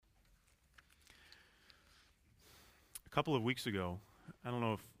couple of weeks ago, I don't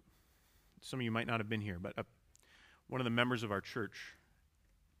know if some of you might not have been here, but one of the members of our church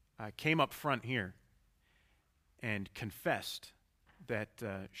came up front here and confessed that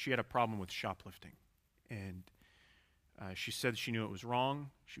she had a problem with shoplifting. And she said she knew it was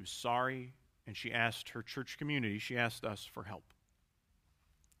wrong, she was sorry, and she asked her church community, she asked us for help.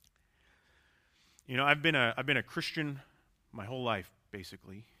 You know, I've been a Christian my whole life,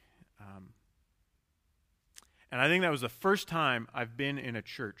 basically. And I think that was the first time I've been in a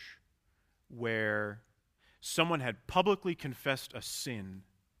church where someone had publicly confessed a sin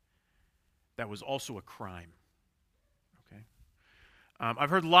that was also a crime. Okay, I've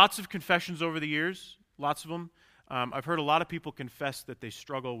heard lots of confessions over the years, lots of them. I've heard a lot of people confess that they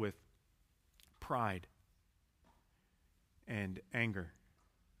struggle with pride and anger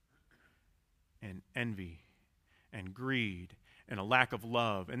and envy and greed and a lack of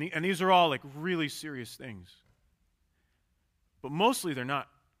love. And these are all like really serious things. But mostly they're not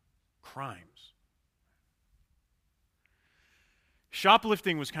crimes.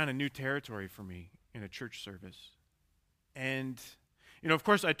 Shoplifting was kind of new territory for me in a church service. And, you know, of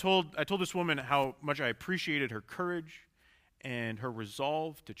course, I told this woman how much I appreciated her courage and her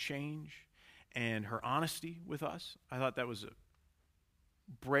resolve to change and her honesty with us. I thought that was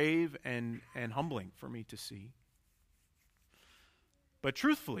brave and humbling for me to see. But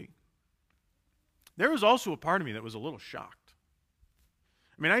truthfully, there was also a part of me that was a little shocked.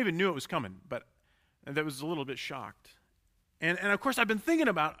 I mean, I even knew it was coming, but that was a little bit shocked. And of course, I've been thinking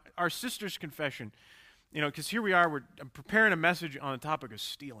about our sister's confession, you know, because here we are, I'm preparing a message on the topic of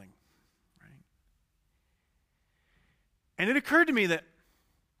stealing, right? And it occurred to me that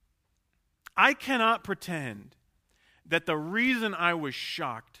I cannot pretend that the reason I was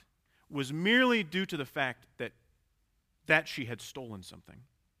shocked was merely due to the fact that she had stolen something.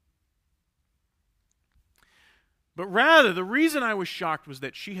 But rather, the reason I was shocked was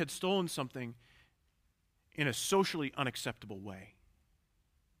that she had stolen something in a socially unacceptable way.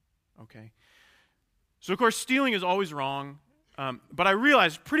 Okay? So, of course, stealing is always wrong, but I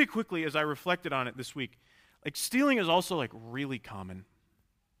realized pretty quickly as I reflected on it this week, like, stealing is also, like, really common.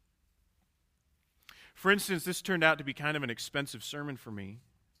 For instance, this turned out to be kind of an expensive sermon for me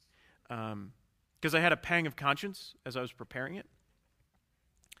because I had a pang of conscience as I was preparing it.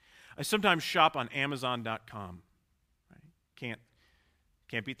 I sometimes shop on Amazon.com. Right?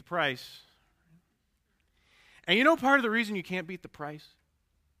 Can't beat the price. And you know part of the reason you can't beat the price?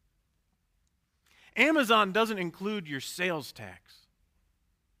 Amazon doesn't include your sales tax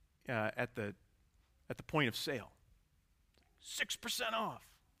at the point of sale. 6% off.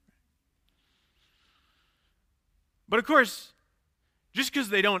 But of course, just because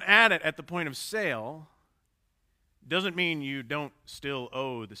they don't add it at the point of sale doesn't mean you don't still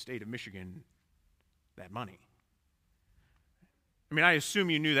owe the state of Michigan that money. I mean, I assume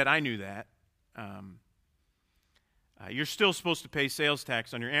you knew that. I knew that. You're still supposed to pay sales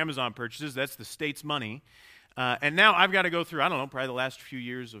tax on your Amazon purchases. That's the state's money. And now I've got to go through, I don't know, probably the last few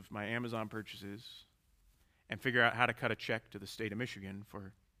years of my Amazon purchases and figure out how to cut a check to the state of Michigan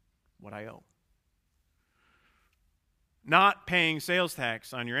for what I owe. Not paying sales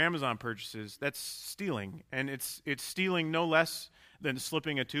tax on your Amazon purchases, that's stealing. And it's stealing no less than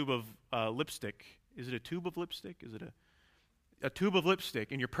slipping a tube of lipstick. Is it a tube of lipstick? Is it a tube of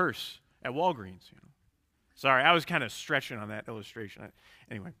lipstick in your purse at Walgreens? You know? Sorry, I was kind of stretching on that illustration.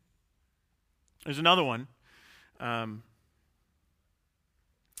 Anyway, there's another one. I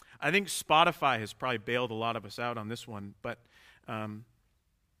think Spotify has probably bailed a lot of us out on this one, but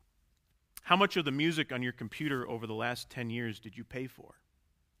how much of the music on your computer over the last 10 years did you pay for?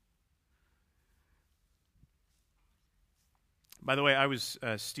 By the way, I was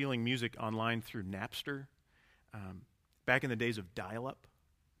stealing music online through Napster back in the days of dial-up,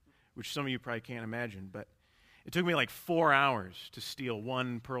 which some of you probably can't imagine, but it took me like 4 hours to steal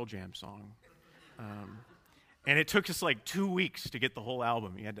one Pearl Jam song. And it took us like 2 weeks to get the whole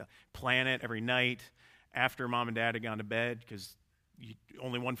album. You had to plan it every night after mom and dad had gone to bed because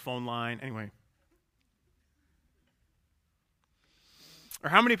only one phone line. Anyway. Or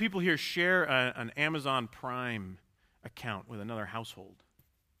how many people here share an Amazon Prime account with another household?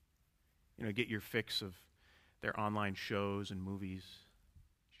 You know, get your fix of their online shows and movies.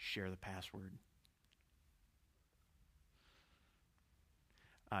 Share the password.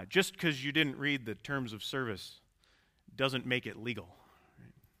 Just because you didn't read the terms of service doesn't make it legal.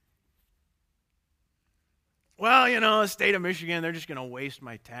 Right? Well, you know, the state of Michigan, they're just going to waste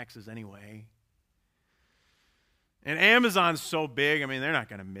my taxes anyway. And Amazon's so big, I mean, they're not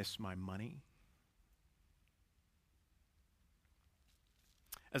going to miss my money.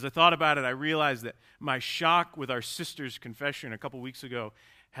 As I thought about it, I realized that my shock with our sister's confession a couple weeks ago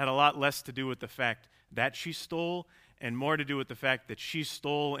had a lot less to do with the fact that she stole and more to do with the fact that she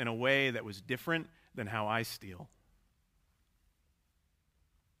stole in a way that was different than how I steal.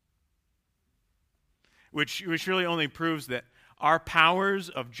 Which really only proves that our powers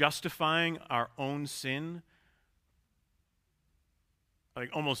of justifying our own sin are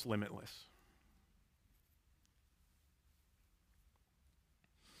like almost limitless.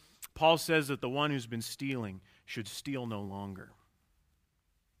 Paul says that the one who's been stealing should steal no longer.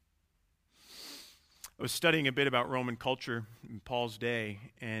 I was studying a bit about Roman culture in Paul's day,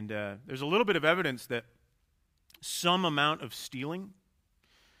 and there's a little bit of evidence that some amount of stealing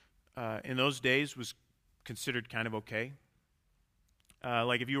in those days was considered kind of okay.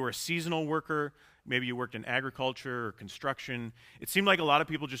 Like if you were a seasonal worker, maybe you worked in agriculture or construction, it seemed like a lot of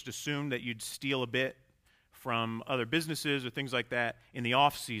people just assumed that you'd steal a bit from other businesses or things like that in the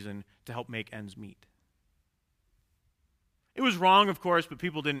off season to help make ends meet. It was wrong, of course, but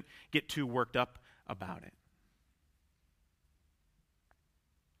people didn't get too worked up about it.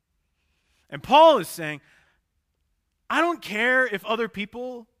 And Paul is saying, I don't care if other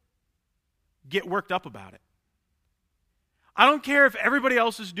people get worked up about it. I don't care if everybody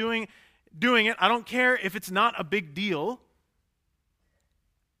else is doing it. I don't care if it's not a big deal.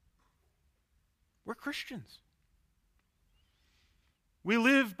 We're Christians. We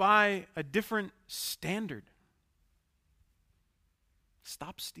live by a different standard.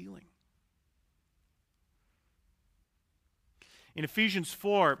 Stop stealing. In Ephesians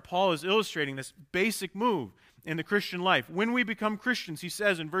 4, Paul is illustrating this basic move in the Christian life. When we become Christians, he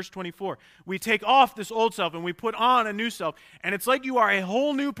says in verse 24, we take off this old self and we put on a new self. And it's like you are a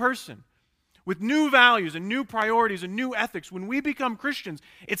whole new person with new values and new priorities and new ethics. When we become Christians,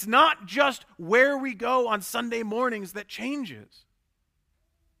 it's not just where we go on Sunday mornings that changes.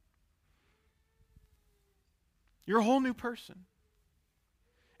 You're a whole new person.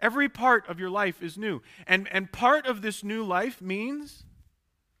 Every part of your life is new. And part of this new life means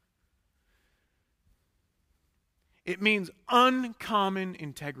it means uncommon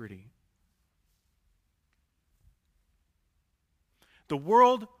integrity. The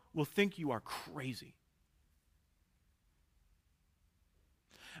world will think you are crazy.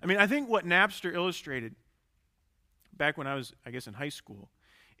 I mean, I think what Napster illustrated back when I was, I guess, in high school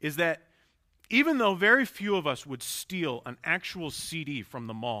is that even though very few of us would steal an actual CD from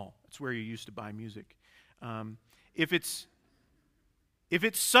the mall, that's where you used to buy music, if it's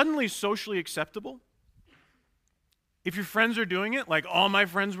suddenly socially acceptable, if your friends are doing it, like all my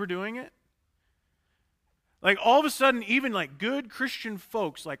friends were doing it, like all of a sudden even like good Christian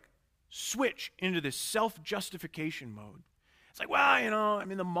folks like switch into this self-justification mode. It's like, well,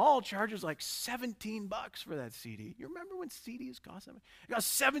 the mall charges like $17 for that CD. You remember when CDs cost something? It got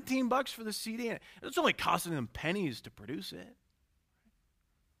 $17 for the CD, and it's only costing them pennies to produce it.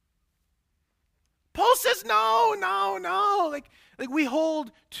 Paul says, no. Like we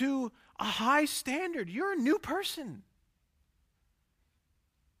hold to a high standard. You're a new person.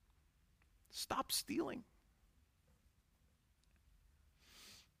 Stop stealing.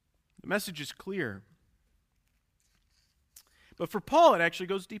 The message is clear. But for Paul, it actually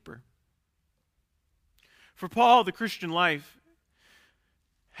goes deeper. For Paul, the Christian life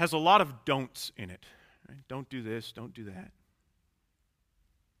has a lot of don'ts in it. Right? Don't do this, don't do that.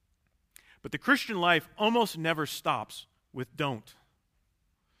 But the Christian life almost never stops with don't.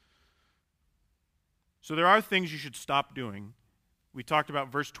 So there are things you should stop doing. We talked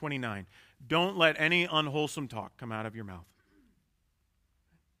about verse 29. Don't let any unwholesome talk come out of your mouth.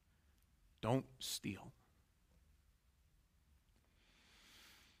 Don't steal.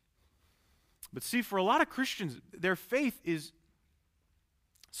 But see, for a lot of Christians, their faith is,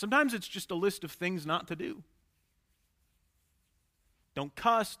 sometimes it's just a list of things not to do. Don't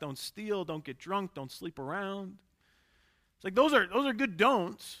cuss, don't steal, don't get drunk, don't sleep around. It's like those are good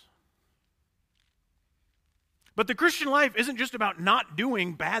don'ts. But the Christian life isn't just about not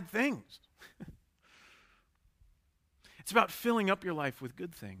doing bad things. It's about filling up your life with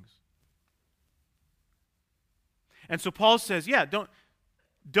good things. And so Paul says,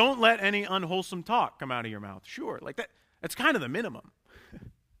 don't let any unwholesome talk come out of your mouth. Sure, like that's kind of the minimum.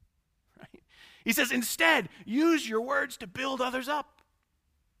 Right? He says, instead, use your words to build others up.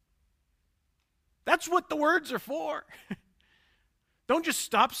 That's what the words are for. Don't just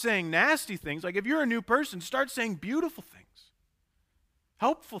stop saying nasty things. Like if you're a new person, start saying beautiful things,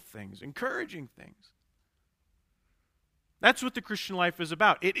 helpful things, encouraging things. That's what the Christian life is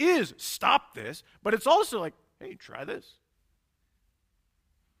about. It is stop this, but it's also like, hey, try this.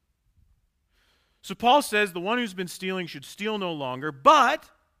 So Paul says the one who's been stealing should steal no longer, but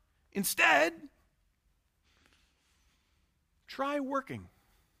Instead, try working.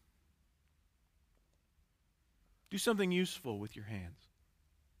 Do something useful with your hands.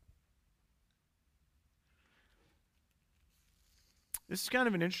 This is kind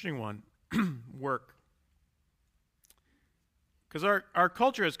of an interesting one, work. Because our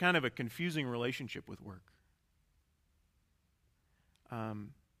culture has kind of a confusing relationship with work.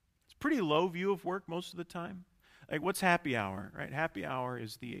 It's a pretty low view of work most of the time. Like, what's happy hour, right? Happy hour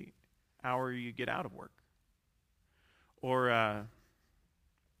is the hour you get out of work. Or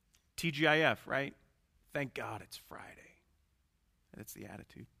TGIF, right? Thank God it's Friday. That's the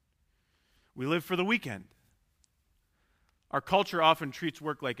attitude. We live for the weekend. Our culture often treats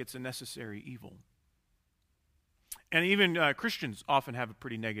work like it's a necessary evil. And even Christians often have a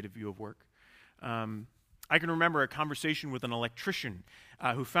pretty negative view of work. I can remember a conversation with an electrician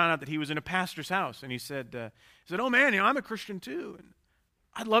who found out that he was in a pastor's house, and he said, "Oh man, I'm a Christian too, and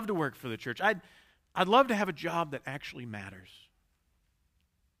I'd love to work for the church. I'd love to have a job that actually matters.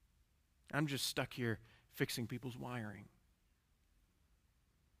 I'm just stuck here fixing people's wiring."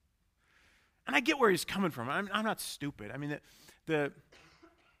 And I get where he's coming from. I'm not stupid. I mean, the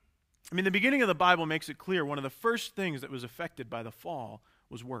beginning of the Bible makes it clear one of the first things that was affected by the fall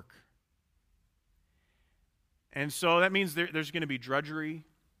was work. And so that means there's going to be drudgery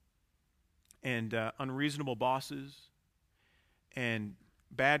and unreasonable bosses and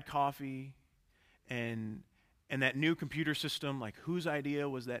bad coffee and that new computer system. Like, whose idea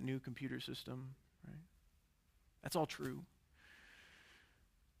was that new computer system? Right? That's all true.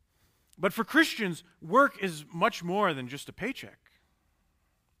 But for Christians, work is much more than just a paycheck.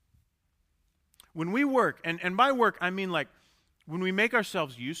 When we work, and by work I mean like when we make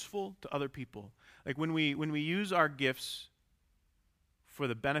ourselves useful to other people, like when we use our gifts for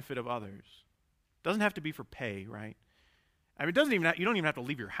the benefit of others. It doesn't have to be for pay, right? I mean, you don't even have to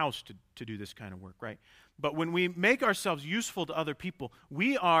leave your house to do this kind of work, right? But when we make ourselves useful to other people,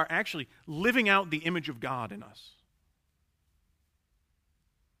 we are actually living out the image of God in us.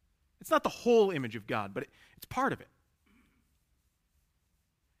 It's not the whole image of God, but it's part of it.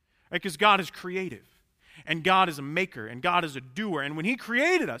 Right? Because God is creative, and God is a maker, and God is a doer. And when He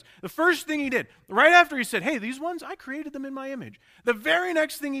created us, the first thing He did, right after He said, "Hey, these ones, I created them in my image," the very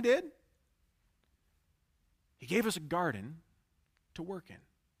next thing He did, He gave us a garden to work in.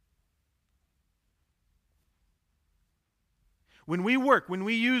 When we work, when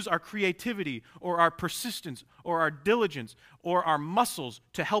we use our creativity or our persistence or our diligence or our muscles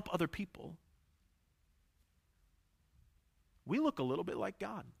to help other people, we look a little bit like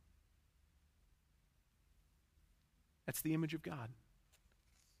God. That's the image of God.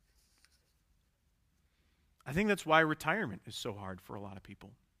 I think that's why retirement is so hard for a lot of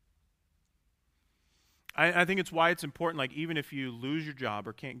people. I think it's why it's important, like even if you lose your job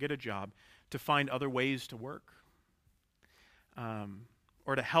or can't get a job, to find other ways to work.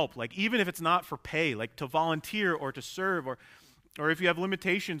 Or to help, like even if it's not for pay, like to volunteer or to serve, or if you have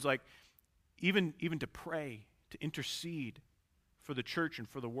limitations, like even to pray, to intercede for the church and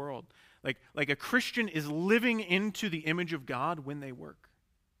for the world. Like a Christian is living into the image of God when they work.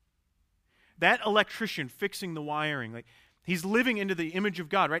 That electrician fixing the wiring, like he's living into the image of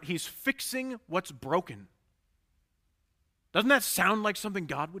God, right? He's fixing what's broken. Doesn't that sound like something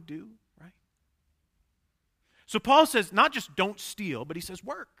God would do? So Paul says, not just don't steal, but he says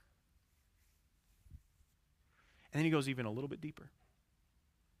work. And then he goes even a little bit deeper.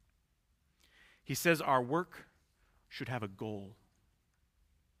 He says our work should have a goal.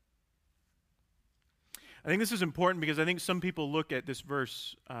 I think this is important because I think some people look at this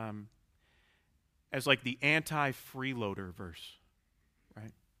verse as like the anti-freeloader verse,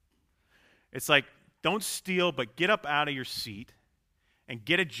 right? It's like, don't steal, but get up out of your seat and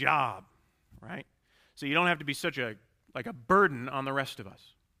get a job, right? So you don't have to be such a burden on the rest of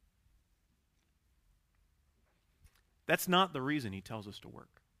us. That's not the reason he tells us to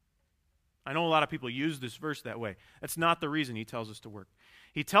work. I know a lot of people use this verse that way. That's not the reason he tells us to work.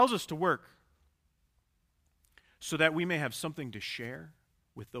 He tells us to work so that we may have something to share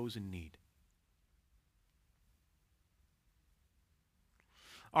with those in need.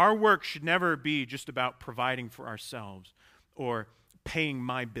 Our work should never be just about providing for ourselves or paying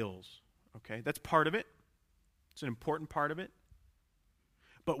my bills. Okay, that's part of it. It's an important part of it.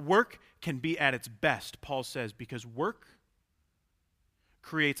 But work can be at its best, Paul says, because work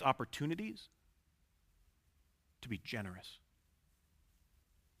creates opportunities to be generous.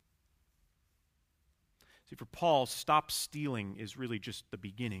 See, for Paul, stop stealing is really just the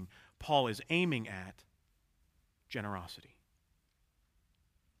beginning. Paul is aiming at generosity.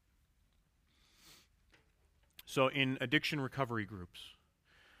 So in addiction recovery groups,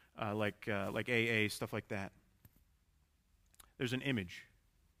 like AA, stuff like that. There's an image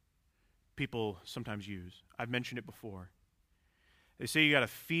people sometimes use. I've mentioned it before. They say you got to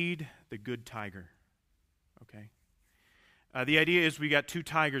feed the good tiger. Okay? The idea is we got two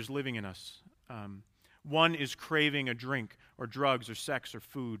tigers living in us. One is craving a drink or drugs or sex or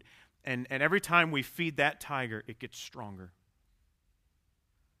food. And every time we feed that tiger, it gets stronger.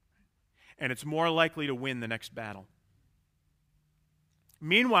 And it's more likely to win the next battle.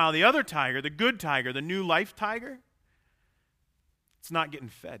 Meanwhile, the other tiger, the good tiger, the new life tiger, it's not getting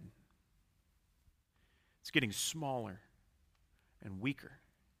fed. It's getting smaller and weaker.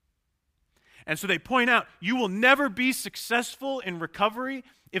 And so they point out, you will never be successful in recovery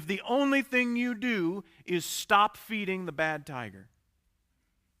if the only thing you do is stop feeding the bad tiger.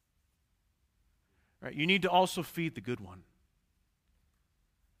 Right? You need to also feed the good one.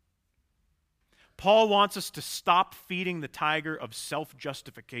 Paul wants us to stop feeding the tiger of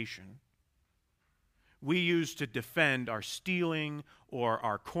self-justification we use to defend our stealing or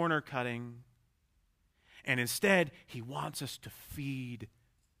our corner cutting. And instead, he wants us to feed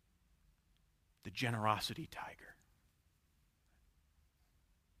the generosity tiger.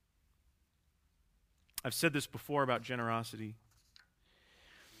 I've said this before about generosity.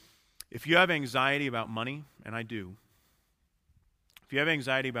 If you have anxiety about money, and I do, if you have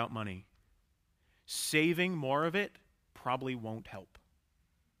anxiety about money, saving more of it probably won't help.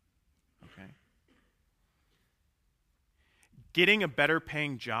 Okay? Getting a better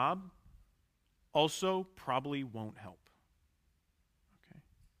paying job also probably won't help. Okay?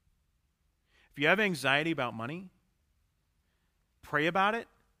 If you have anxiety about money, pray about it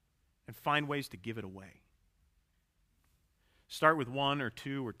and find ways to give it away. Start with 1 or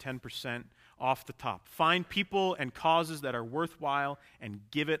 2 or 10% off the top. Find people and causes that are worthwhile and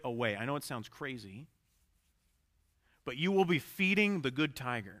give it away. I know it sounds crazy, but you will be feeding the good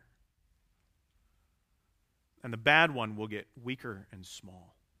tiger. And the bad one will get weaker and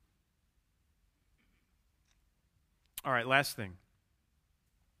small. All right, last thing.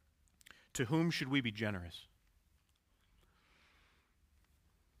 To whom should we be generous?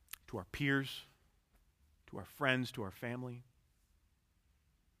 To our peers, to our friends, to our family.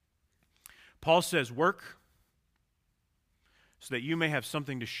 Paul says, work so that you may have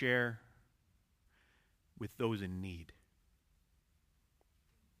something to share with those in need.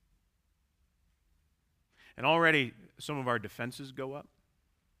 And already some of our defenses go up.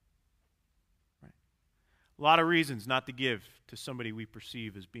 Right? A lot of reasons not to give to somebody we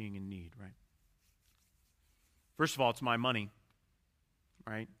perceive as being in need, right? First of all, it's my money,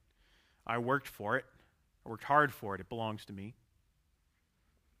 right? I worked for it. I worked hard for it. It belongs to me.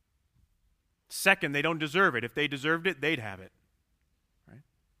 Second, they don't deserve it. If they deserved it, they'd have it. Right?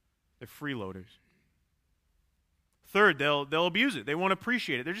 They're freeloaders. Third, they'll abuse it. They won't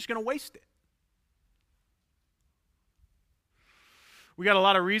appreciate it. They're just going to waste it. We got a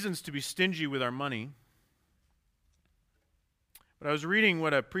lot of reasons to be stingy with our money. But I was reading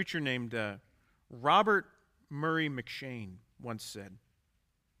what a preacher named Robert Murray McShane once said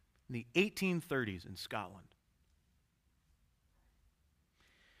in the 1830s in Scotland.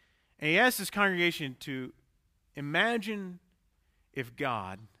 And he asked his congregation to imagine if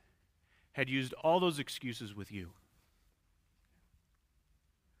God had used all those excuses with you.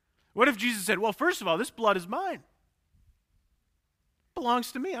 What if Jesus said, well, first of all, this blood is mine. It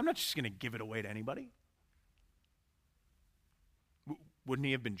belongs to me. I'm not just going to give it away to anybody. Wouldn't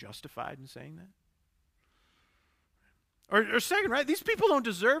he have been justified in saying that? Or second, right? These people don't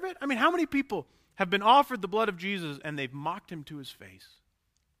deserve it. I mean, how many people have been offered the blood of Jesus and they've mocked him to his face?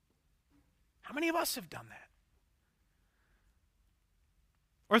 How many of us have done that?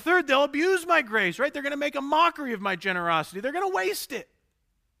 Or third, they'll abuse my grace, right? They're going to make a mockery of my generosity. They're going to waste it.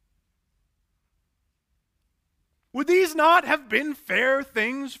 Would these not have been fair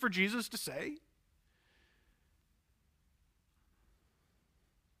things for Jesus to say?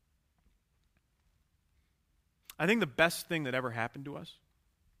 I think the best thing that ever happened to us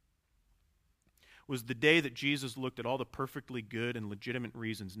was the day that Jesus looked at all the perfectly good and legitimate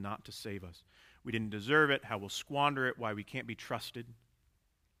reasons not to save us. We didn't deserve it, how we'll squander it, why we can't be trusted.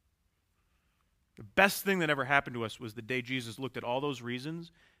 The best thing that ever happened to us was the day Jesus looked at all those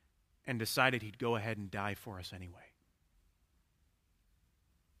reasons and decided he'd go ahead and die for us anyway.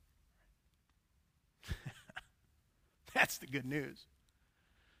 That's the good news.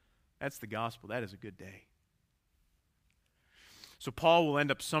 That's the gospel. That is a good day. So Paul will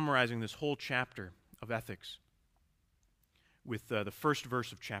end up summarizing this whole chapter of ethics with the first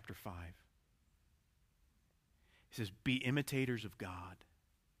verse of chapter 5. He says, be imitators of God.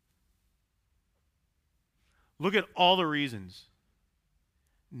 Look at all the reasons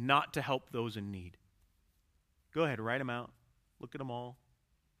not to help those in need. Go ahead, write them out. Look at them all.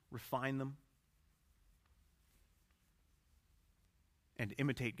 Refine them. And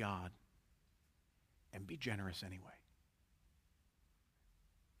imitate God. And be generous anyway.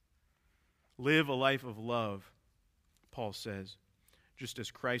 Live a life of love, Paul says, just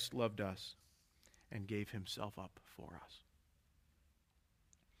as Christ loved us and gave himself up for us.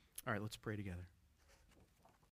 All right, let's pray together.